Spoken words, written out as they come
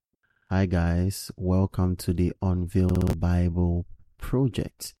Hi, guys. Welcome to the Unveil Bible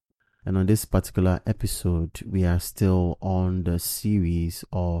Project. And on this particular episode, we are still on the series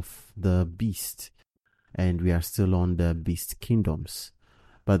of the beast, and we are still on the beast kingdoms.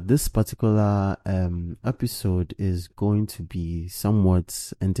 But this particular episode is going to be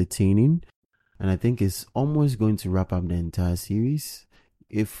somewhat entertaining, and I think it's almost going to wrap up the entire series.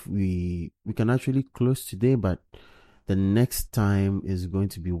 If we can actually close today, but the next time is going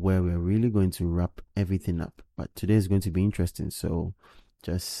to be where we're really going to wrap everything up. But today is going to be interesting, so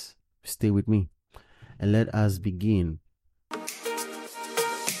just stay with me and let us begin.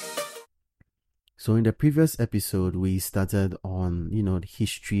 So in the previous episode, we started on, the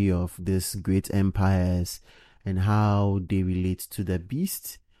history of these great empires and how they relate to the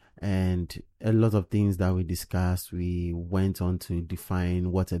beast, and a lot of things that we discussed. We went on to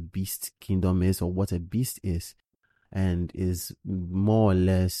define what a beast kingdom is, or what a beast is, and is more or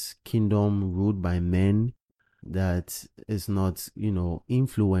less kingdom ruled by men that is not,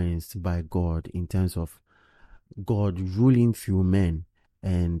 influenced by God, in terms of God ruling through men.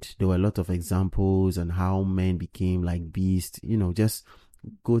 And there were a lot of examples on how men became like beasts. Just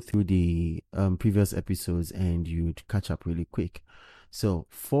go through the previous episodes and you'd catch up really quick. So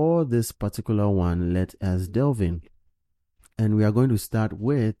for this particular one, let us delve in. And we are going to start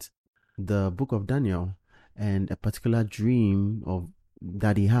with the book of Daniel and a particular dream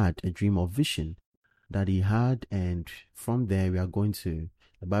that he had, a dream of vision that he had. And from there, the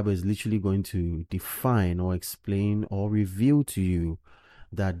Bible is literally going to define or explain or reveal to you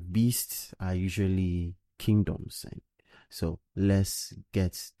that beasts are usually kingdoms. And so let's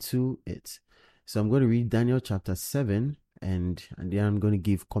get to it. So I'm going to read Daniel chapter 7, and then I'm going to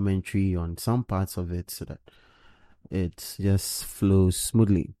give commentary on some parts of it so that it just flows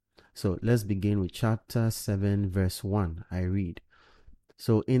smoothly. So let's begin with chapter 7, verse 1. I read,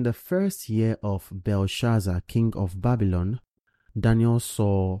 "So in the first year of Belshazzar, king of Babylon, Daniel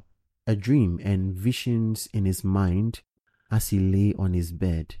saw a dream and visions in his mind as he lay on his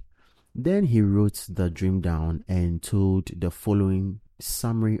bed. Then he wrote the dream down and told the following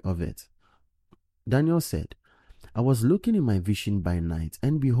summary of it. Daniel said, I was looking in my vision by night,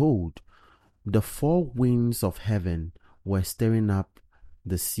 and behold, the four winds of heaven were stirring up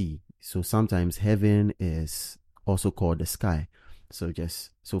the sea." So sometimes heaven is also called the sky. So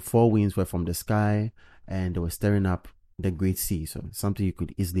four winds were from the sky, and they were stirring up the great sea. So something you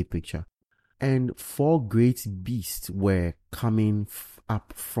could easily picture. And four great beasts were coming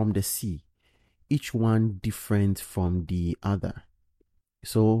up from the sea, each one different from the other.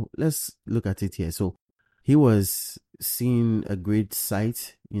 So let's look at it here. So he was seeing a great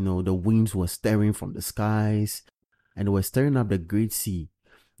sight. The winds were stirring from the skies, and they were stirring up the great sea.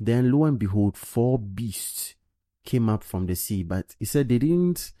 Then lo and behold, four beasts came up from the sea. But he said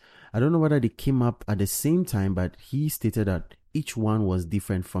I don't know whether they came up at the same time, but he stated that each one was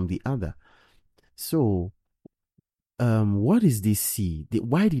different from the other. So, what is this sea?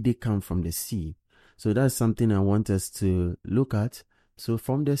 Why did they come from the sea? So that's something I want us to look at. So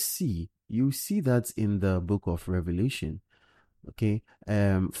from the sea, you see that in the book of Revelation. Okay.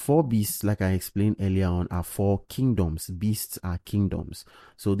 Four beasts, like I explained earlier on, are four kingdoms. Beasts are kingdoms.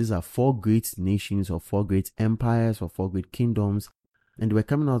 So these are four great nations, or four great empires, or four great kingdoms. And they were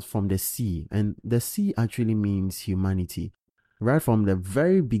coming out from the sea. And the sea actually means humanity. Right from the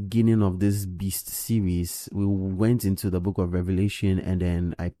very beginning of this beast series, we went into the book of Revelation, and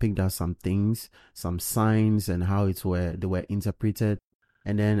then I picked out some things, some signs, and how they were interpreted.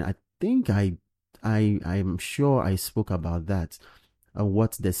 And then I think I'm sure I spoke about that,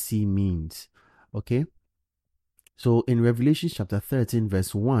 what the sea means. Okay. So in Revelation chapter 13,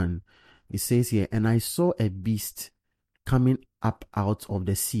 verse 1, it says here, "And I saw a beast coming up out of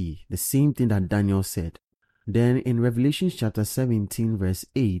the sea," the same thing that Daniel said. Then in Revelation chapter 17, verse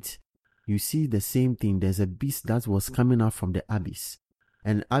 8, you see the same thing. There's a beast that was coming out from the abyss.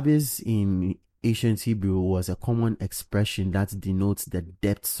 And abyss in ancient Hebrew was a common expression that denotes the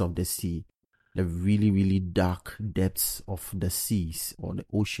depths of the sea, the really, really dark depths of the seas or the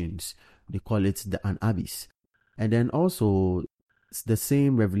oceans. They call it an abyss. And then also, it's the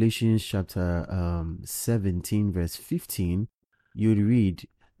same Revelation chapter 17, verse 15, you'd read,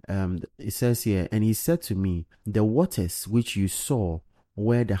 it says here, "And he said to me, the waters which you saw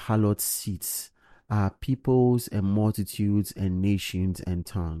where the harlot sits are peoples and multitudes and nations and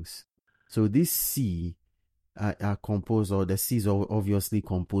tongues." So this sea are composed, or the seas are obviously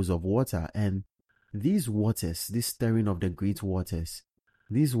composed of water. And these waters, this stirring of the great waters,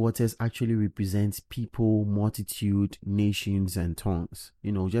 these waters actually represent people, multitude, nations, and tongues.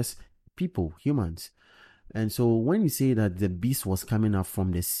 Just people, humans. And so when you say that the beast was coming up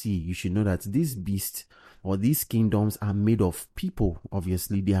from the sea, you should know that these beasts or these kingdoms are made of people.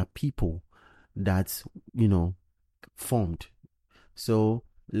 Obviously, they are people that, formed. So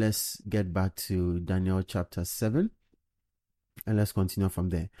let's get back to Daniel chapter 7 and let's continue from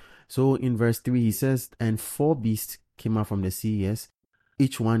there. So in verse 3, he says, and 4 beasts came out from the sea, yes,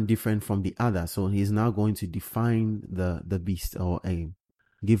 each one different from the other. So he's now going to define the beast or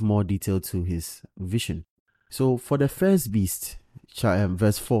give more detail to his vision. So for the first beast,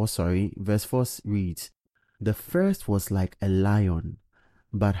 verse 4 reads, the first was like a lion,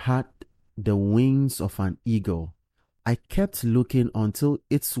 but had the wings of an eagle. I kept looking until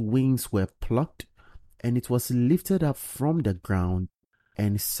its wings were plucked, and it was lifted up from the ground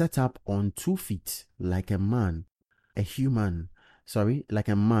and set up on 2 feet like a man.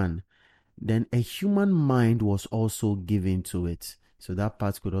 Then a human mind was also given to it. So that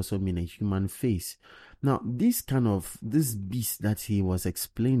part could also mean a human face. Now, this beast that he was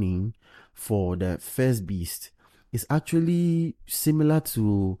explaining for the first beast is actually similar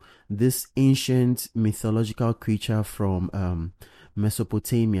to this ancient mythological creature from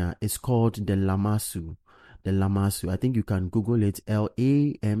Mesopotamia. It's called the Lamassu. The Lamassu. I think you can Google it,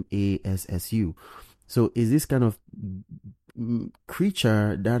 Lamassu. So is this kind of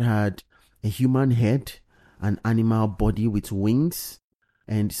creature that had a human head, an animal body with wings,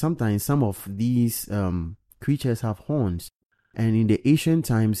 and sometimes some of these creatures have horns. And in the ancient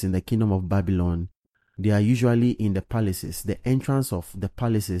times in the kingdom of Babylon, they are usually in the palaces. The entrance of the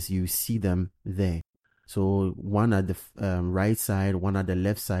palaces, you see them there. So one at the right side, one at the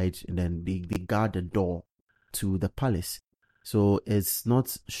left side, and then they guard the door to the palace. So it's not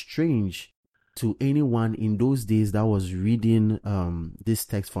strange to anyone in those days that was reading this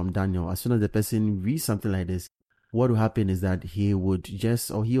text from Daniel. As soon as the person reads something like this, what will happen is that he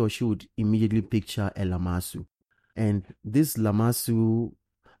or she would immediately picture a Lamassu. And this Lamassu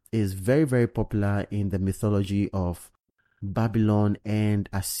is very, very popular in the mythology of Babylon and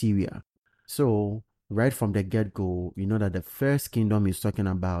Assyria. So right from the get-go, you know that the first kingdom he's talking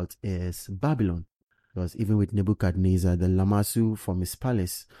about is Babylon. Because even with Nebuchadnezzar, the Lamassu from his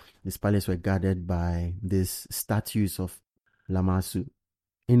palace were guarded by these statues of Lamassu.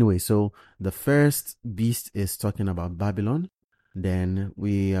 Anyway, so the first beast is talking about Babylon. Then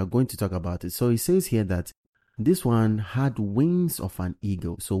we are going to talk about it. So it says here that this one had wings of an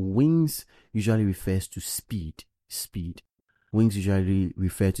eagle. So wings usually refers to speed. Wings usually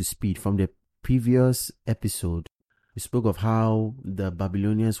refer to speed. From the previous episode, we spoke of how the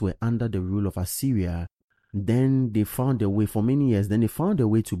Babylonians were under the rule of Assyria. Then they found a way for many years. Then they found a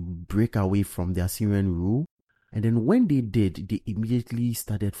way to break away from the Assyrian rule. And then when they did, they immediately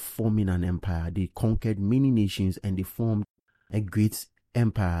started forming an empire. They conquered many nations and they formed a great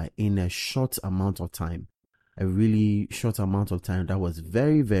empire in a short amount of time. A really short amount of time that was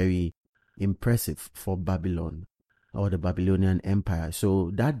very, very impressive for Babylon or the Babylonian Empire. So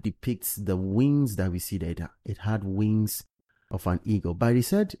that depicts the wings that we see there. It had wings of an eagle. But he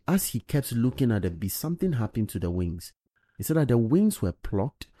said, as he kept looking at the beast, something happened to the wings. He said that the wings were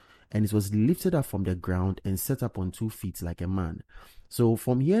plucked and it was lifted up from the ground and set up on 2 feet like a man. So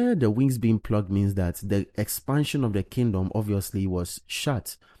from here, the wings being plucked means that the expansion of the kingdom obviously was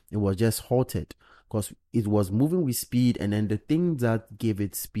shut. It was just halted because it was moving with speed, and then the thing that gave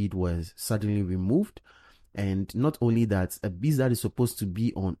it speed was suddenly removed. And not only that, a beast that is supposed to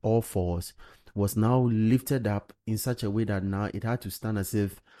be on all fours was now lifted up in such a way that now it had to stand as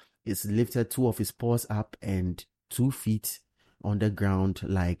if it's lifted 2 of its paws up and 2 feet on the ground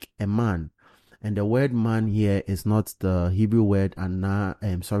like a man. And the word man here is not the Hebrew word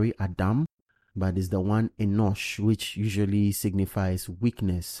Adam, but is the one Enosh, which usually signifies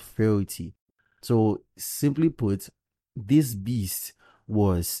weakness, frailty. So simply put, this beast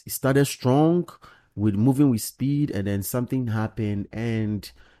started strong with moving with speed, and then something happened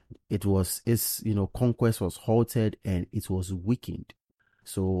and its conquest was halted and it was weakened.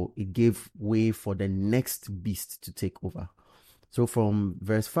 So it gave way for the next beast to take over. So from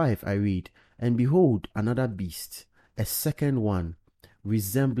verse 5, I read, and behold, another beast, a second one,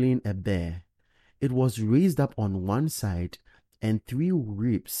 resembling a bear. It was raised up on one side, and 3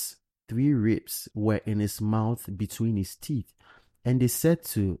 ribs were in his mouth between his teeth. And they said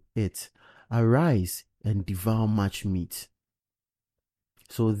to it, arise and devour much meat.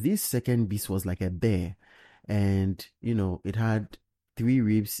 So this second beast was like a bear, and it had 3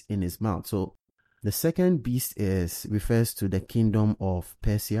 ribs in his mouth. So the second beast refers to the kingdom of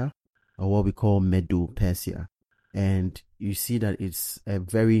Persia, or what we call Medo-Persia. And you see that it's a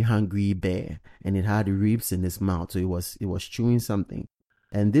very hungry bear, and it had ribs in its mouth. So it was chewing something.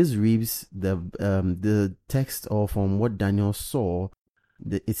 And these ribs, the text, or from what Daniel saw,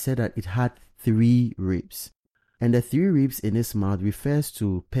 it said that it had 3 ribs. And the 3 ribs in its mouth refers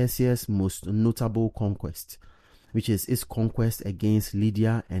to Persia's most notable conquest, which is its conquest against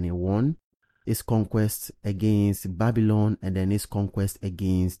Lydia, and it won. Its conquest against Babylon, and then its conquest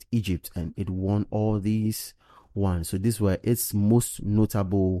against Egypt, and it won all these ones. So these were its most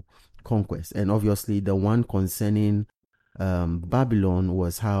notable conquests. And obviously the one concerning Babylon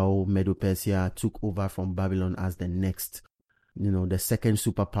was how Medo-Persia took over from Babylon as the next, the second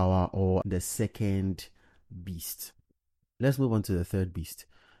superpower, or the second beast. Let's move on to the third beast.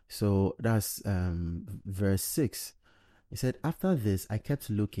 So that's verse 6. It said, "After this I kept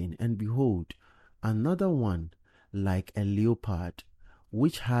looking, and behold, another one like a leopard,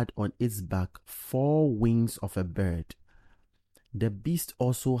 which had on its back 4 wings of a bird. The beast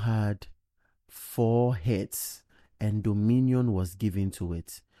also had 4 heads, and dominion was given to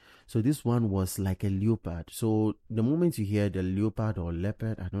it." So this one was like a leopard. So the moment you hear the leopard or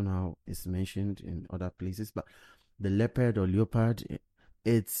leopard, I don't know how it's mentioned in other places, but the leopard or leopard,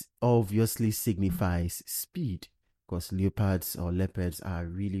 it obviously signifies speed, because leopards or leopards are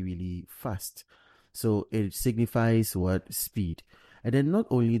really, really fast. So it signifies what? Speed. And then not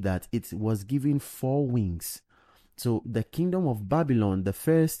only that, it was given 4 wings. So the kingdom of Babylon, the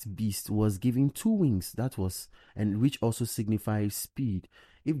first beast, was given 2 wings. That was, and which also signifies speed.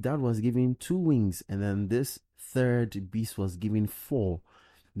 If that was given 2 wings, and then this third beast was given 4,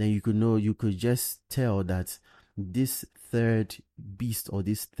 then you could just tell that this third beast, or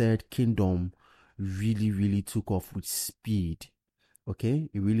this third kingdom, really, really took off with speed. Okay,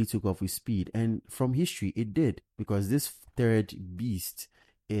 it really took off with speed. And from history, it did, because this third beast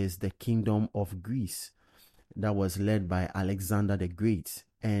is the kingdom of Greece, that was led by Alexander the Great.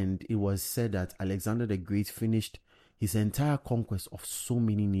 And it was said that Alexander the Great finished his entire conquest of so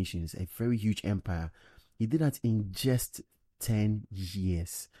many nations, a very huge empire. He did that in just 10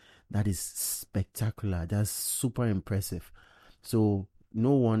 years. That is spectacular. That's super impressive. So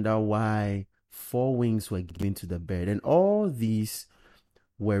no wonder why 4 wings were given to the bird. And all these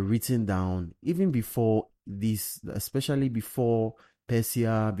were written down even before this, especially before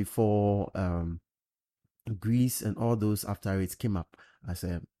Persia, before Greece, and all those after it came up as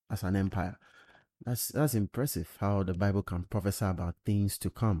an empire. That's impressive how the Bible can prophesy about things to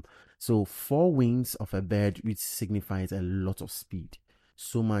come. So 4 wings of a bird, which signifies a lot of speed,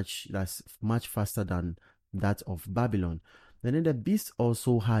 so much that's much faster than that of Babylon. And then the beast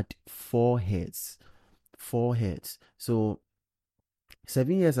also had 4 heads. 4 heads. So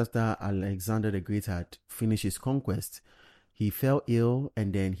 7 years after Alexander the Great had finished his conquest, he fell ill,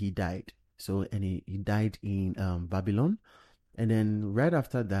 and then he died. So, and he died in Babylon. And then right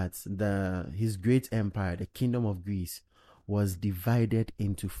after that, his great empire, the kingdom of Greece, was divided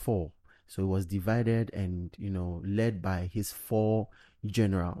into 4. So it was divided and, led by his 4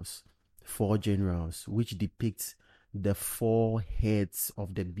 generals. 4 generals, which depicts the 4 heads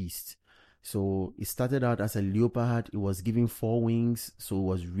of the beast. So it started out as a leopard. It was given 4 wings, so it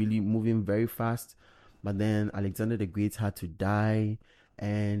was really moving very fast. But then Alexander the Great had to die,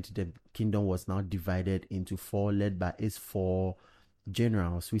 and the kingdom was now divided into 4, led by its 4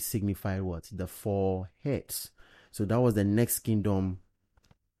 generals, which signified what? The 4 heads. So that was the next kingdom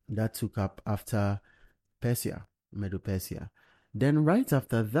that took up after Persia, Medo-Persia. Then right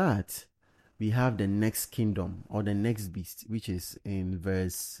after that, we have the next kingdom, or the next beast, which is in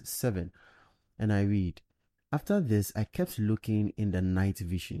verse 7. And I read, "After this I kept looking in the night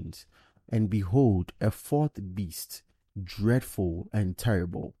visions, and behold, a 4th beast, dreadful and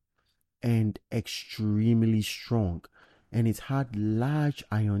terrible, and extremely strong, and it had large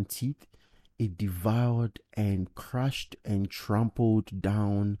iron teeth. It devoured and crushed and trampled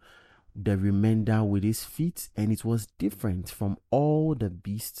down the remainder with its feet, and it was different from all the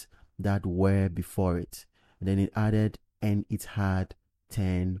beasts that were before it." And then it added, "And it had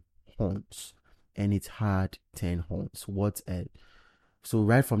 10 horns." And it had 10 horns. So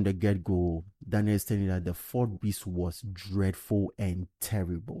right from the get-go, Daniel is telling you that the 4th beast was dreadful and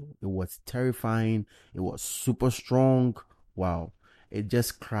terrible. It was terrifying. It was super strong. Wow. It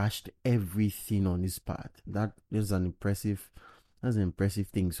just crashed everything on its path. That's an impressive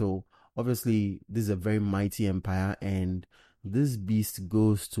thing. So obviously, this is a very mighty empire, and this beast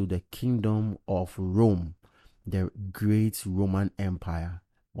goes to the kingdom of Rome, the great Roman Empire,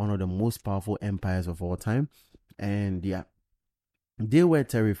 one of the most powerful empires of all time. And yeah, they were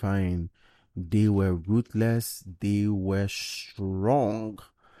terrifying. They were ruthless. They were strong.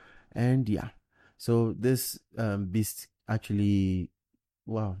 And yeah, so this beast actually,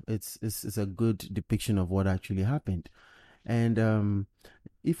 wow, it's a good depiction of what actually happened. And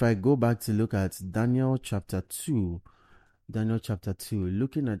if I go back to look at Daniel chapter 2,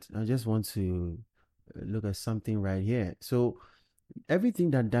 looking at, I just want to look at something right here. So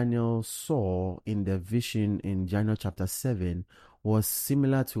everything that Daniel saw in the vision in Daniel chapter 7 was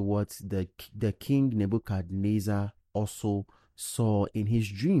similar to what the king Nebuchadnezzar also saw in his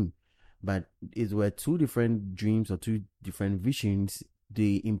dream. But it were two different dreams or two different visions.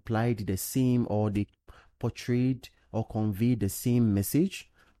 They implied the same, or they portrayed or conveyed the same message,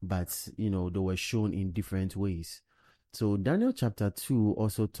 but they were shown in different ways. So Daniel chapter 2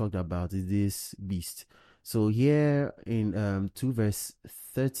 also talked about this beast. So here in 2 verse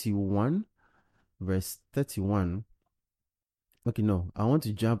 31, okay, no, I want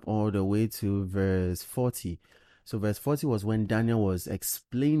to jump all the way to verse 40. So verse 40 was when Daniel was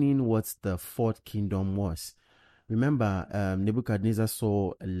explaining what the fourth kingdom was. Remember, Nebuchadnezzar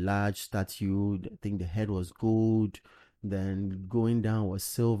saw a large statue. I think the head was gold, then going down was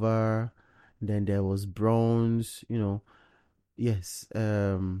silver, then there was bronze, yes,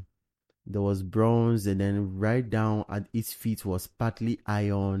 there was bronze, and then right down at its feet was partly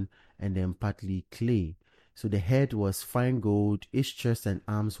iron and then partly clay. So the head was fine gold, its chest and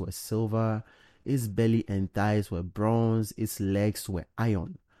arms were silver, its belly and thighs were bronze, its legs were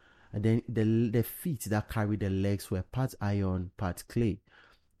iron. And then the feet that carried the legs were part iron, part clay.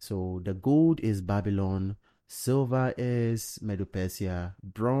 So the gold is Babylon, silver is Medo-Persia,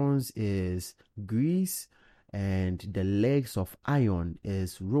 bronze is Greece, and the legs of iron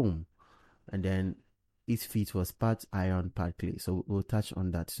is Rome. And then its feet was part iron, part clay. So we'll touch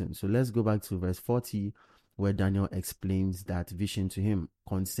on that soon. So let's go back to verse 40, where Daniel explains that vision to him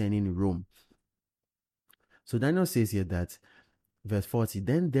concerning Rome. So Daniel says here that, verse 40,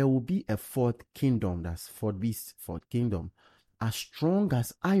 then there will be a fourth kingdom, that's fourth beast, fourth kingdom, as strong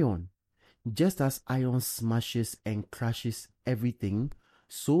as iron. Just as iron smashes and crushes everything,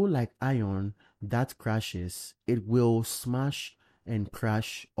 so like iron that crashes, it will smash and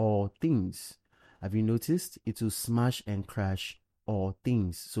crush all things. Have you noticed? It will smash and crush all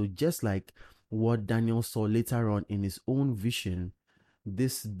things. So just like what Daniel saw later on in his own vision,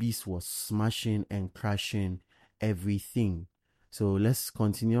 this beast was smashing and crushing everything. So let's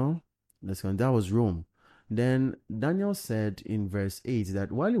continue. That was Rome. Then Daniel said in verse 8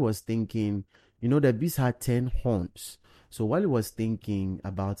 that while he was thinking, the beast had 10 horns. So while he was thinking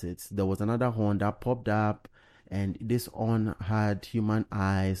about it, there was another horn that popped up, and this horn had human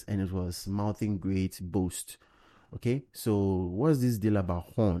eyes and it was mouthing great boast. Okay, so what's this deal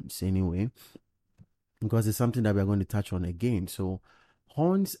about horns anyway? Because it's something that we're going to touch on again. So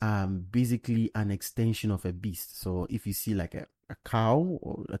horns are basically an extension of a beast. So if you see like a cow,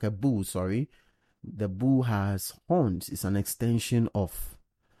 or like a bull, sorry, the bull has horns. It's an extension of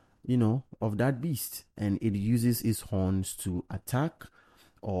that beast, and it uses its horns to attack,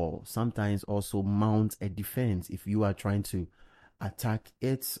 or sometimes also mount a defense. If you are trying to attack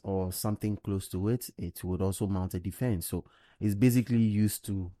it or something close to it, it would also mount a defense. So it's basically used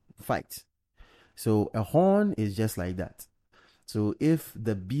to fight. So a horn is just like that. So if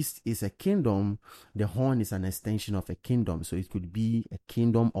the beast is a kingdom, the horn is an extension of a kingdom. So it could be a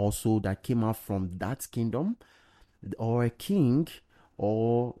kingdom also that came out from that kingdom, or a king,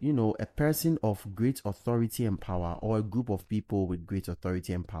 or a person of great authority and power, or a group of people with great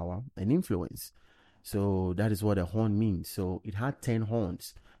authority and power and influence. So that is what a horn means. So it had 10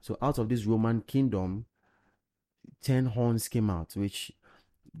 horns. So out of this Roman kingdom, 10 horns came out, which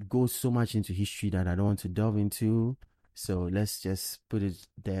goes so much into history that I don't want to delve into. So let's just put it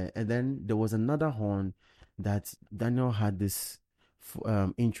there. And then there was another horn that Daniel had this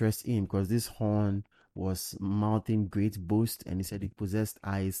interest in, because this horn was mouthing great boast, and he said it possessed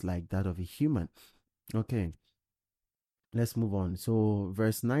eyes like that of a human. Okay, let's move on. So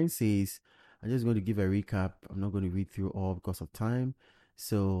verse 9 says, I'm just going to give a recap. I'm not going to read through all because of time.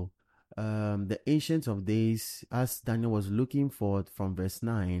 So the Ancients of Days, as Daniel was looking forward from verse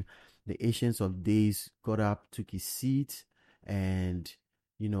 9, the Ancients of Days got up, took his seat, and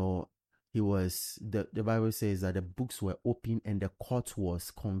he was, the Bible says that the books were open and the court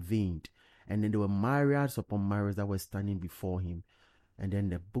was convened, and then there were myriads upon myriads that were standing before him. And then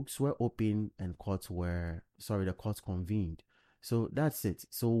the books were open and the courts convened. So that's it.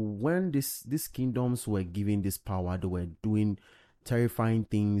 So when these kingdoms were given this power, they were doing terrifying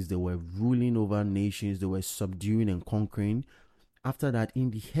things. They were ruling over nations. They were subduing and conquering. After that,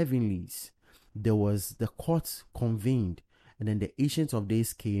 in the heavenlies, there was the court convened, and then the Ancient of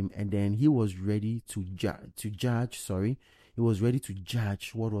Days came, and then he was ready to judge. He was ready to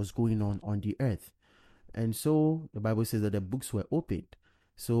judge what was going on the earth. And so the Bible says that the books were opened.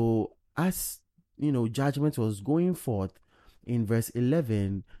 So as judgment was going forth, in verse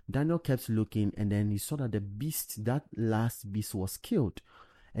 11, Daniel kept looking, and then he saw that that last beast was killed,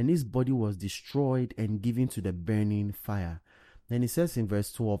 and his body was destroyed and given to the burning fire. Then he says in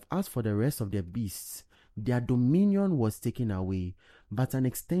verse 12, as for the rest of the beasts, their dominion was taken away, but an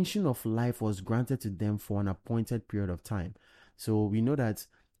extension of life was granted to them for an appointed period of time. So we know that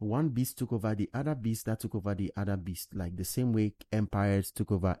one beast took over the other beast that took over the other beast, like the same way empires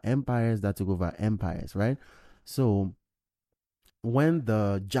took over empires that took over empires, right? So when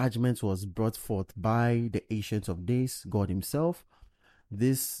the judgment was brought forth by the Ancient of Days, God Himself,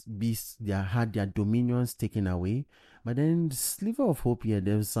 this beast had their dominions taken away. But then the sliver of hope here,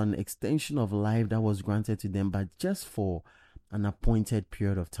 there was an extension of life that was granted to them, but just for an appointed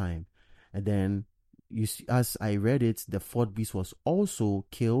period of time. And then you see, as I read it, the fourth beast was also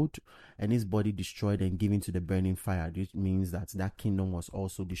killed and his body destroyed and given to the burning fire. This means that that kingdom was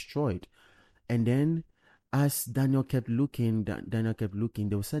also destroyed. And then as Daniel kept looking,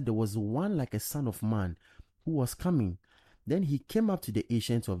 they said there was one like a son of man who was coming. Then he came up to the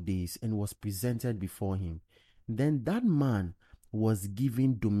Ancient of Days and was presented before him. Then that man was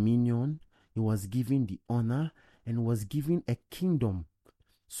given dominion, he was given the honor, and was given a kingdom,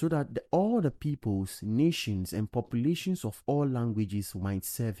 so that all the peoples, nations, and populations of all languages might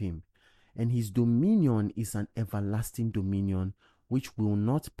serve him. And his dominion is an everlasting dominion which will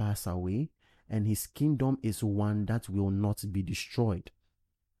not pass away, and his kingdom is one that will not be destroyed.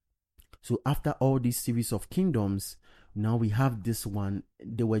 So after all these series of kingdoms, now we have this one.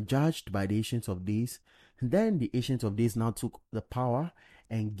 They were judged by the Ancient of Days. Then the Ancient of Days now took the power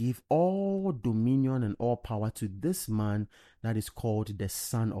and gave all dominion and all power to this man that is called the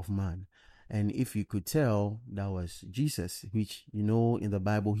Son of Man. And if you could tell, that was Jesus, which, you know, in the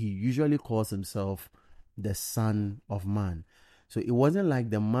Bible, he usually calls himself the Son of Man. So it wasn't like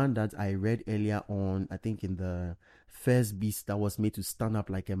the man that I read earlier on, I think in the first beast that was made to stand up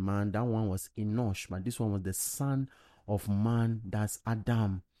like a man. That one was Enosh, but this one was the Son of Man, that's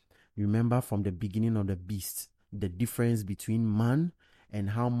Adam. Remember from the beginning of the beast, the difference between man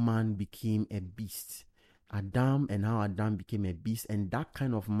and how man became a beast. Adam and how Adam became a beast, and that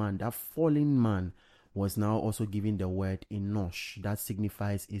kind of man, that fallen man, was now also given the word Enosh. That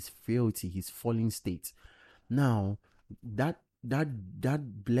signifies his frailty, his fallen state. Now, that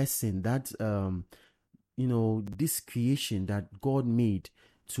blessing, that this creation that God made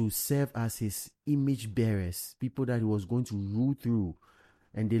to serve as his image bearers, people that he was going to rule through,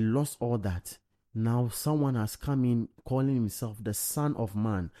 and they lost all that. Now someone has come in calling himself the Son of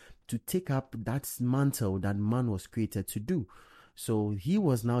Man to take up that mantle that man was created to do. So he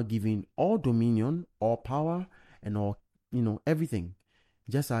was now given all dominion, all power, and all, everything.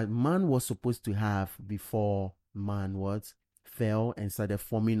 Just as man was supposed to have before man fell and started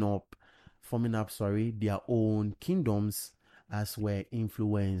forming up their own kingdoms, as were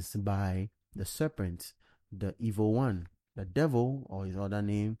influenced by the serpent, the evil one, the devil, or his other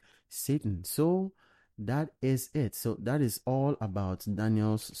name, Satan. So that is it. So that is all about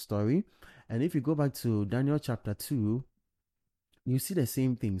Daniel's story. And if you go back to Daniel chapter 2, you see the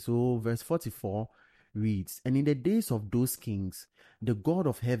same thing. So verse 44 reads, and in the days of those kings, the God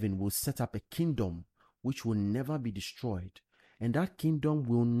of heaven will set up a kingdom which will never be destroyed, and that kingdom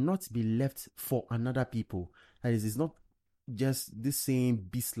will not be left for another people. That is, it's not just the same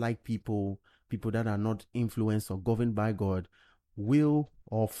beast-like people that are not influenced or governed by God,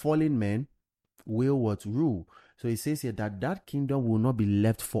 or fallen men will rule. So it says here that that kingdom will not be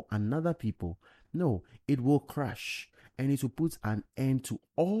left for another people. No, it will crash, and it will put an end to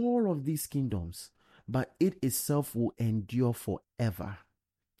all of these kingdoms, but it itself will endure forever.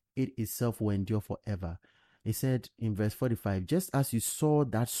 It itself will endure forever. It said in verse 45, just as you saw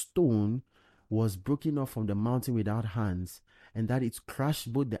that stone was broken off from the mountain without hands, and that it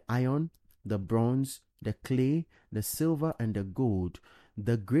crushed both the iron, the bronze, the clay, the silver, and the gold,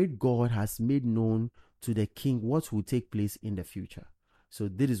 the great God has made known to the king what will take place in the future. So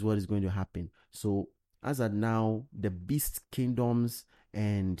this is what is going to happen. So as at now, the beast kingdoms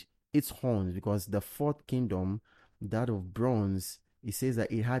and its horns, because the fourth kingdom, that of bronze, it says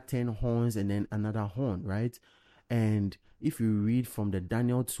that it had 10 horns and then another horn, right? And if you read from the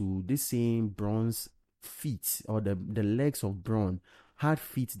Daniel 2, this same bronze feet, or the legs of bronze, had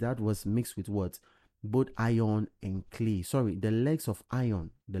feet that was mixed with what? Both iron and clay. Sorry, the legs of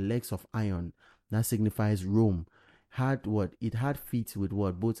iron, that signifies Rome, had what? It had feet with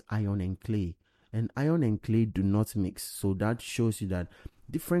what? Both iron and clay. And iron and clay do not mix. So that shows you that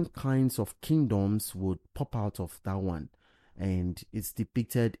different kinds of kingdoms would pop out of that one. And it's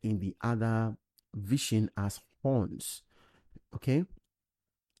depicted in the other vision as horns. Okay?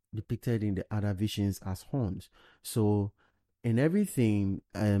 Depicted in the other visions as horns. So in everything,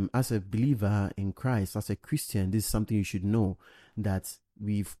 as a believer in Christ, as a Christian, this is something you should know, that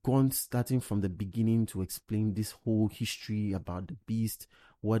we've gone starting from the beginning to explain this whole history about the beast,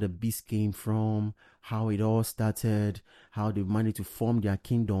 where the beast came from, how it all started, how they managed to form their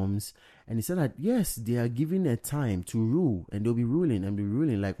kingdoms. And he said that, yes, they are given a time to rule, and they'll be ruling and be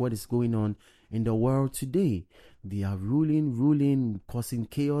ruling like what is going on in the world today. They are ruling, causing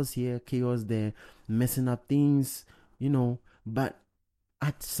chaos here, chaos there, messing up things, but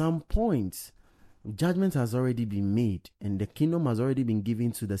at some point, judgment has already been made, and the kingdom has already been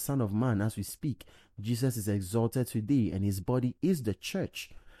given to the Son of Man as we speak. Jesus is exalted today, and his body is the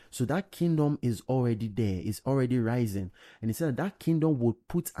church. So that kingdom is already there, it's already rising. And he said that kingdom will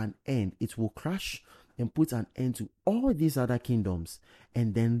put an end, it will crash and put an end to all these other kingdoms.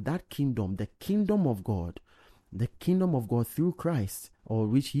 And then that kingdom, the kingdom of God through Christ, or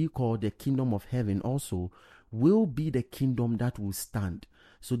which he called the kingdom of heaven also, will be the kingdom that will stand.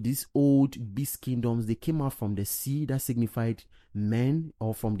 So these old beast kingdoms, they came out from the sea, that signified men,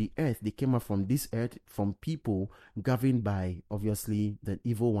 or from the earth. They came out from this earth, from people governed by, obviously, the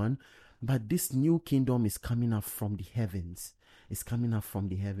evil one. But this new kingdom is coming up from the heavens. It's coming up from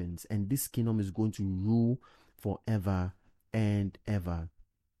the heavens. And this kingdom is going to rule forever and ever.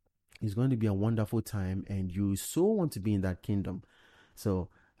 It's going to be a wonderful time, and you so want to be in that kingdom. So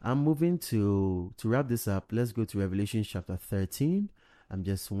I'm moving to wrap this up. Let's go to Revelation chapter 13. I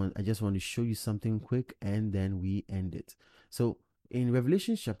just want to show you something quick, and then we end it. So in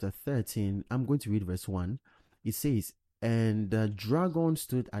Revelation chapter 13, I'm going to read verse 1. It says, "And the dragon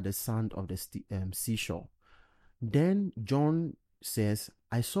stood at the sand of the seashore. Then John says,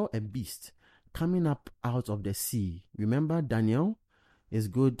 I saw a beast coming up out of the sea." Remember Daniel? It's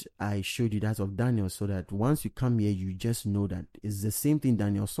good I showed you that of Daniel, so that once you come here, you just know that it's the same thing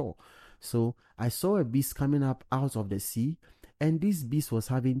Daniel saw. So I saw a beast coming up out of the sea, and this beast was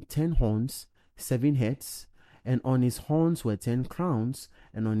having 10 horns, 7 heads, and on his horns were 10 crowns,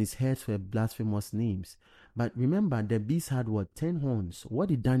 and on his heads were blasphemous names. But remember, the beast had 10 horns. What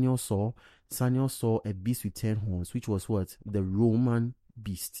did Daniel saw? Daniel saw a beast with 10 horns, which was what? The Roman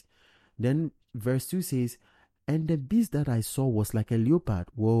beast. Then verse 2 says, "And the beast that I saw was like a leopard."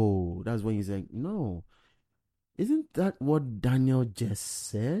 Whoa, that's when he's like, no. Isn't that what Daniel just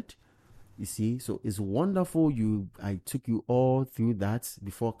said? You see, so it's wonderful I took you all through that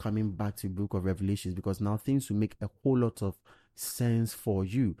before coming back to the book of Revelations, because now things will make a whole lot of sense for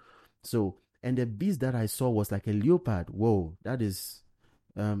you. So, "And the beast that I saw was like a leopard." Whoa, that is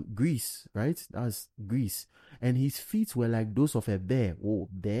Greece, right? That's Greece. "And his feet were like those of a bear." Whoa,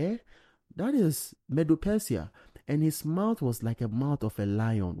 bear? That is Medo-Persia. "And his mouth was like a mouth of a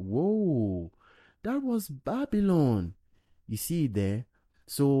lion." Whoa, that was Babylon. You see it there?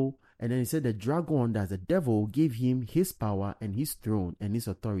 So, and then he said the dragon, that's the devil, gave him his power and his throne and his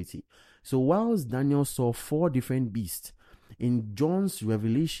authority. So whilst Daniel saw 4 different beasts, in John's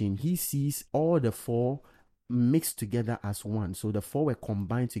revelation, he sees all the 4 mixed together as one. So the 4 were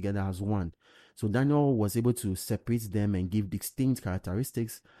combined together as one. So Daniel was able to separate them and give distinct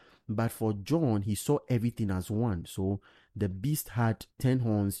characteristics. But for John, he saw everything as one. So the beast had 10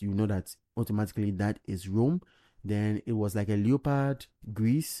 horns. You know that automatically that is Rome. Then it was like a leopard,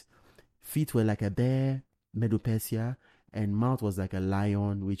 Greece. Feet were like a bear, Medo-Persia. And mouth was like a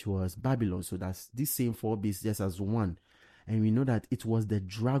lion, which was Babylon. So that's these same 4 beasts just as one. And we know that it was the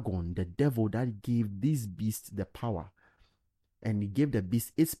dragon, the devil, that gave this beast the power. And he gave the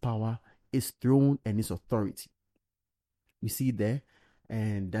beast its power, its throne, and its authority. We see there.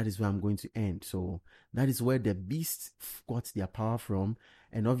 And that is where I'm going to end. So that is where the beasts got their power from.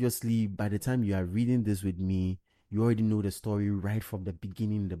 And obviously, by the time you are reading this with me, you already know the story right from the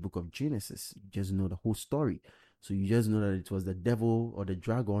beginning in the book of Genesis. You just know the whole story. So you just know that it was the devil or the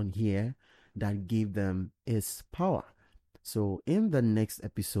dragon here that gave them its power. So in the next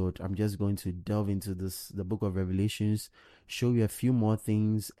episode, I'm just going to delve into the book of Revelations, show you a few more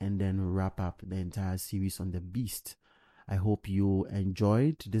things, and then wrap up the entire series on the beast. I hope you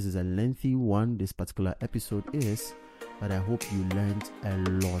enjoyed. This is a lengthy one, this particular episode is, but I hope you learned a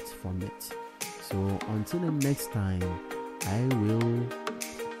lot from it. So until the next time,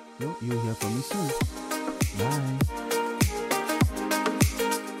 you'll hear from me soon. Bye.